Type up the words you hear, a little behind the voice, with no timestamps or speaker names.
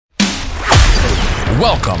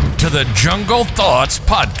Welcome to the Jungle Thoughts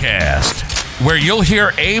Podcast, where you'll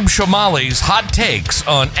hear Abe Shomali's hot takes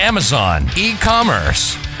on Amazon,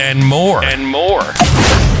 e-commerce, and more.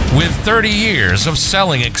 With 30 years of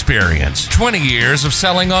selling experience, 20 years of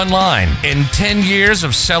selling online, and 10 years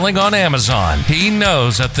of selling on Amazon, he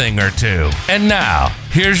knows a thing or two. And now,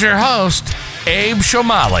 here's your host, Abe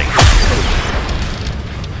Shomali.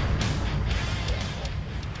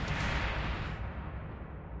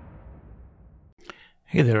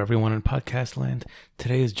 Hey there, everyone in podcast land.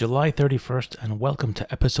 Today is July 31st, and welcome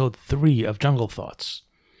to episode 3 of Jungle Thoughts.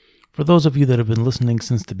 For those of you that have been listening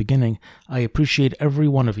since the beginning, I appreciate every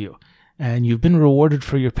one of you, and you've been rewarded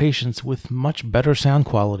for your patience with much better sound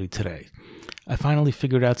quality today. I finally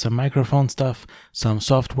figured out some microphone stuff, some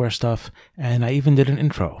software stuff, and I even did an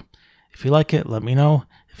intro. If you like it, let me know.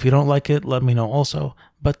 If you don't like it, let me know also,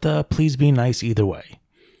 but please be nice either way.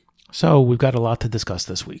 So, we've got a lot to discuss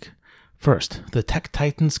this week. First, the tech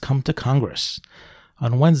titans come to Congress.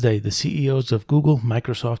 On Wednesday, the CEOs of Google,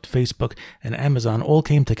 Microsoft, Facebook, and Amazon all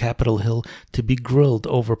came to Capitol Hill to be grilled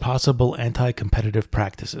over possible anti-competitive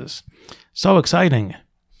practices. So exciting!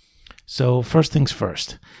 So first things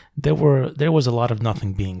first, there was a lot of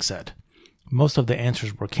nothing being said. Most of the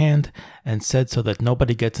answers were canned and said so that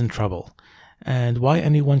nobody gets in trouble. And why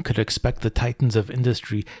anyone could expect the titans of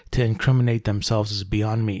industry to incriminate themselves is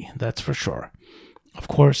beyond me, that's for sure. Of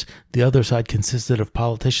course, the other side consisted of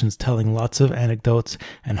politicians telling lots of anecdotes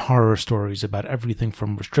and horror stories about everything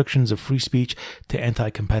from restrictions of free speech to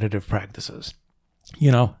anti-competitive practices.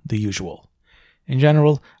 You know, the usual. In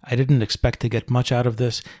general, I didn't expect to get much out of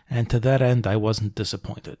this, and to that end, I wasn't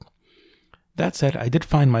disappointed. That said, I did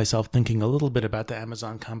find myself thinking a little bit about the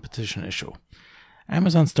Amazon competition issue.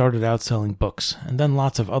 Amazon started out selling books, and then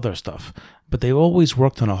lots of other stuff, but they always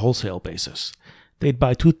worked on a wholesale basis. They'd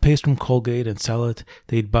buy toothpaste from Colgate and sell it.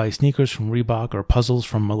 They'd buy sneakers from Reebok or puzzles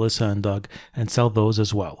from Melissa and Doug and sell those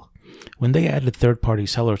as well. When they added third-party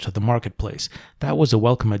sellers to the marketplace, that was a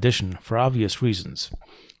welcome addition for obvious reasons.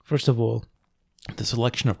 First of all, the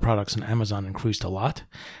selection of products on Amazon increased a lot,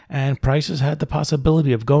 and prices had the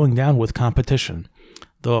possibility of going down with competition,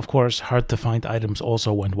 though of course hard-to-find items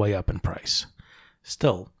also went way up in price.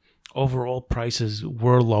 Still, overall prices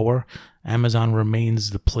were lower. Amazon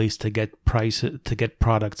remains the place to get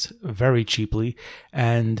products very cheaply,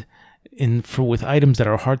 and with items that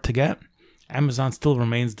are hard to get, Amazon still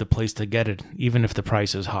remains the place to get it, even if the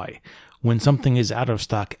price is high. When something is out of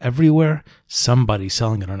stock everywhere, somebody's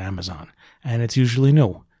selling it on Amazon, and it's usually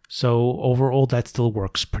new. So overall, that still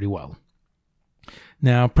works pretty well.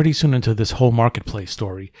 Now, pretty soon into this whole marketplace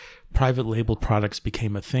story, private label products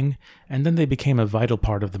became a thing, and then they became a vital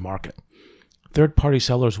part of the market. Third-party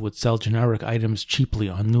sellers would sell generic items cheaply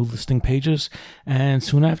on new listing pages, and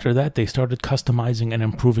soon after that they started customizing and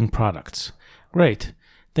improving products. Great.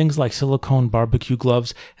 Things like silicone barbecue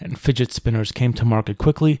gloves and fidget spinners came to market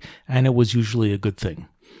quickly, and it was usually a good thing.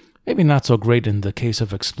 Maybe not so great in the case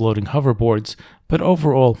of exploding hoverboards, but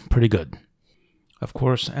overall pretty good. Of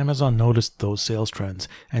course, Amazon noticed those sales trends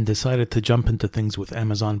and decided to jump into things with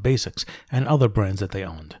Amazon Basics and other brands that they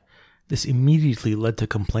owned. This immediately led to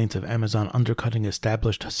complaints of Amazon undercutting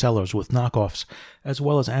established sellers with knockoffs, as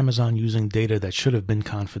well as Amazon using data that should have been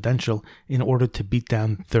confidential in order to beat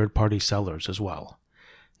down third-party sellers as well.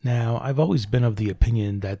 Now, I've always been of the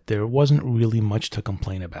opinion that there wasn't really much to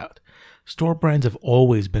complain about. Store brands have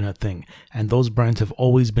always been a thing, and those brands have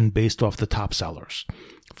always been based off the top sellers.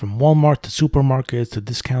 From Walmart to supermarkets to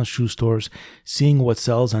discount shoe stores, seeing what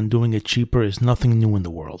sells and doing it cheaper is nothing new in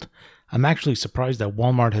the world. I'm actually surprised that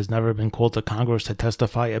Walmart has never been called to Congress to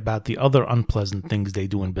testify about the other unpleasant things they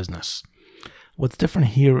do in business. What's different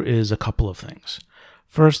here is a couple of things.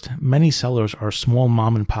 First, many sellers are small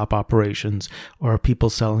mom-and-pop operations or people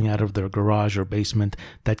selling out of their garage or basement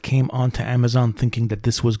that came onto Amazon thinking that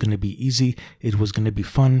this was going to be easy, it was going to be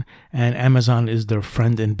fun, and Amazon is their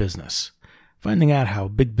friend in business. Finding out how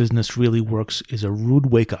big business really works is a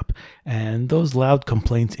rude wake-up, and those loud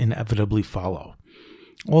complaints inevitably follow.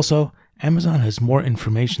 Also, Amazon has more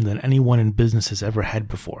information than anyone in business has ever had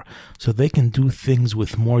before, so they can do things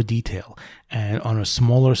with more detail and on a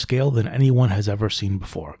smaller scale than anyone has ever seen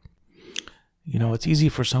before. You know, it's easy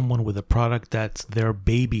for someone with a product that's their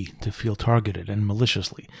baby to feel targeted and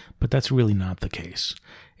maliciously, but that's really not the case.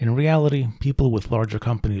 In reality, people with larger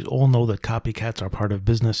companies all know that copycats are part of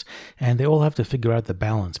business, and they all have to figure out the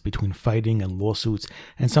balance between fighting and lawsuits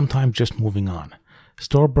and sometimes just moving on.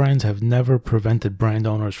 Store brands have never prevented brand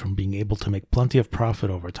owners from being able to make plenty of profit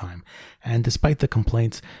over time, and despite the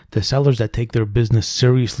complaints, the sellers that take their business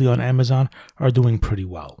seriously on Amazon are doing pretty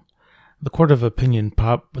well. The court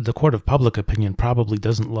of public opinion probably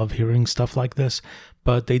doesn't love hearing stuff like this,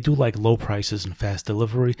 but they do like low prices and fast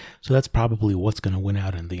delivery, so that's probably what's going to win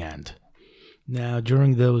out in the end. Now,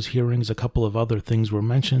 during those hearings, a couple of other things were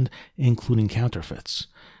mentioned, including counterfeits.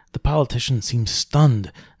 The politician seemed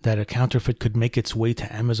stunned that a counterfeit could make its way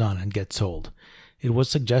to Amazon and get sold. It was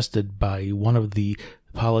suggested by one of the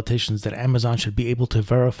politicians that Amazon should be able to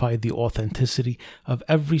verify the authenticity of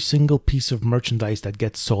every single piece of merchandise that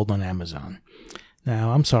gets sold on Amazon.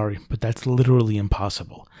 Now, I'm sorry, but that's literally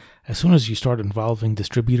impossible. As soon as you start involving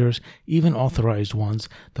distributors, even authorized ones,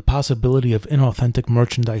 the possibility of inauthentic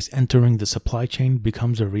merchandise entering the supply chain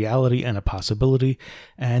becomes a reality and a possibility,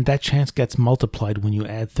 and that chance gets multiplied when you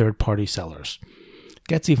add third-party sellers. It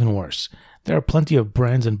gets even worse. There are plenty of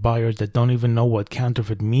brands and buyers that don't even know what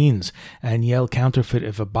counterfeit means and yell counterfeit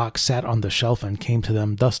if a box sat on the shelf and came to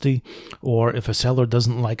them dusty, or if a seller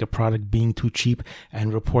doesn't like a product being too cheap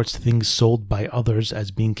and reports things sold by others as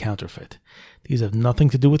being counterfeit. These have nothing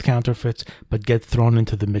to do with counterfeits, but get thrown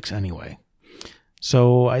into the mix anyway.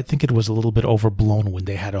 So I think it was a little bit overblown when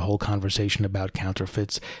they had a whole conversation about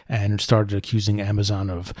counterfeits and started accusing Amazon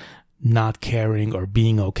of not caring or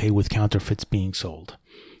being okay with counterfeits being sold.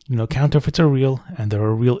 Counterfeits are real, and they're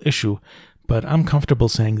a real issue, but I'm comfortable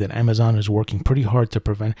saying that Amazon is working pretty hard to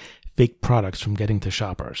prevent fake products from getting to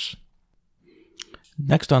shoppers.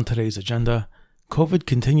 Next on today's agenda, COVID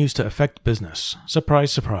continues to affect business.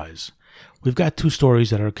 Surprise, surprise. We've got two stories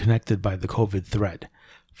that are connected by the COVID thread.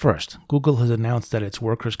 First, Google has announced that its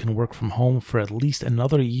workers can work from home for at least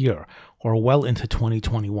another year, or well into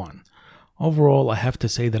 2021. Overall, I have to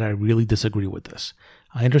say that I really disagree with this.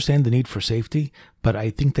 I understand the need for safety, but I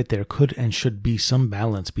think that there could and should be some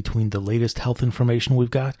balance between the latest health information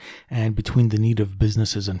we've got and between the need of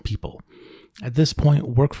businesses and people. At this point,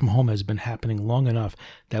 work from home has been happening long enough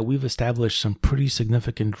that we've established some pretty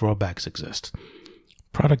significant drawbacks exist.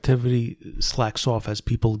 Productivity slacks off as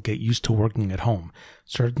people get used to working at home.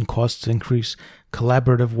 Certain costs increase,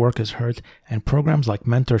 collaborative work is hurt, and programs like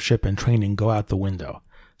mentorship and training go out the window.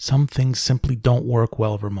 Some things simply don't work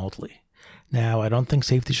well remotely. Now, I don't think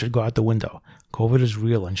safety should go out the window. COVID is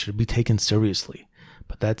real and should be taken seriously.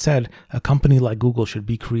 But that said, a company like Google should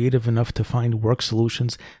be creative enough to find work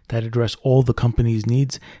solutions that address all the company's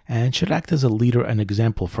needs and should act as a leader and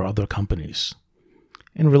example for other companies.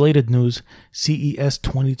 In related news, CES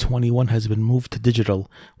 2021 has been moved to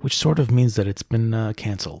digital, which sort of means that it's been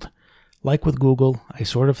canceled. Like with Google, I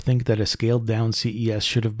sort of think that a scaled-down CES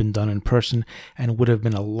should have been done in person and would have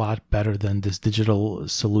been a lot better than this digital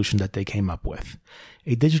solution that they came up with.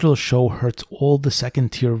 A digital show hurts all the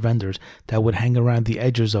second-tier vendors that would hang around the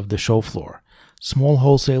edges of the show floor. Small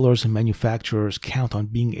wholesalers and manufacturers count on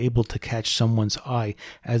being able to catch someone's eye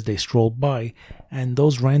as they stroll by, and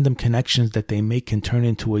those random connections that they make can turn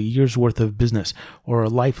into a year's worth of business or a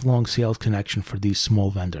lifelong sales connection for these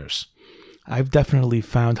small vendors. I've definitely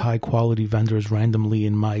found high-quality vendors randomly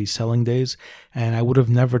in my selling days, and I would have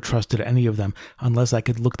never trusted any of them unless I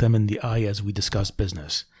could look them in the eye as we discuss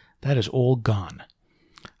business. That is all gone.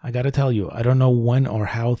 I gotta tell you, I don't know when or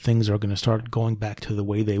how things are going to start going back to the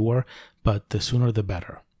way they were, but the sooner the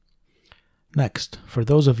better. Next, for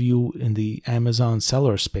those of you in the Amazon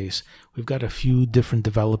seller space, we've got a few different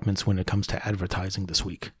developments when it comes to advertising this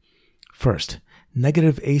week. First,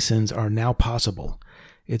 negative ASINs are now possible.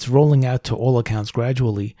 It's rolling out to all accounts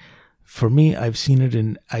gradually. For me, I've seen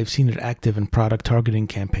it active in product targeting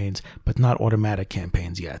campaigns, but not automatic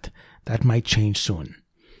campaigns yet. That might change soon.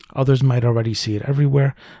 Others might already see it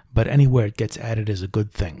everywhere, but anywhere it gets added is a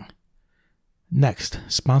good thing. Next,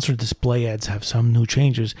 sponsored display ads have some new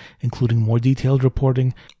changes, including more detailed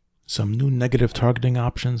reporting, some new negative targeting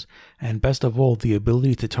options, and best of all, the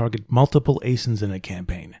ability to target multiple ASINs in a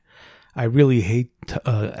campaign. I really hate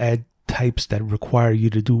ad types that require you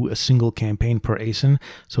to do a single campaign per ASIN,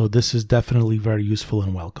 so this is definitely very useful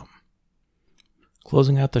and welcome.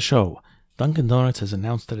 Closing out the show, Dunkin' Donuts has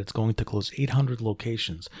announced that it's going to close 800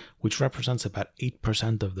 locations, which represents about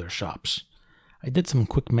 8% of their shops. I did some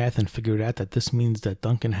quick math and figured out that this means that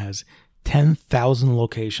Dunkin' has 10,000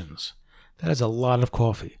 locations. That is a lot of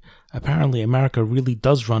coffee. Apparently, America really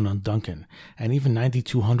does run on Dunkin', and even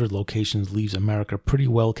 9,200 locations leaves America pretty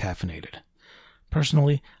well caffeinated.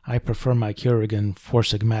 Personally, I prefer my Keurig Four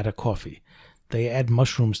Sigmatic coffee. They add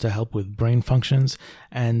mushrooms to help with brain functions,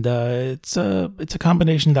 and it's a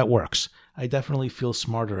combination that works. I definitely feel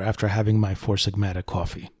smarter after having my Four Sigmatic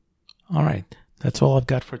coffee. All right, that's all I've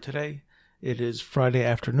got for today. It is Friday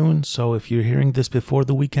afternoon, so if you're hearing this before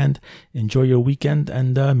the weekend, enjoy your weekend,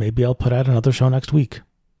 and maybe I'll put out another show next week.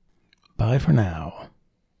 Bye for now.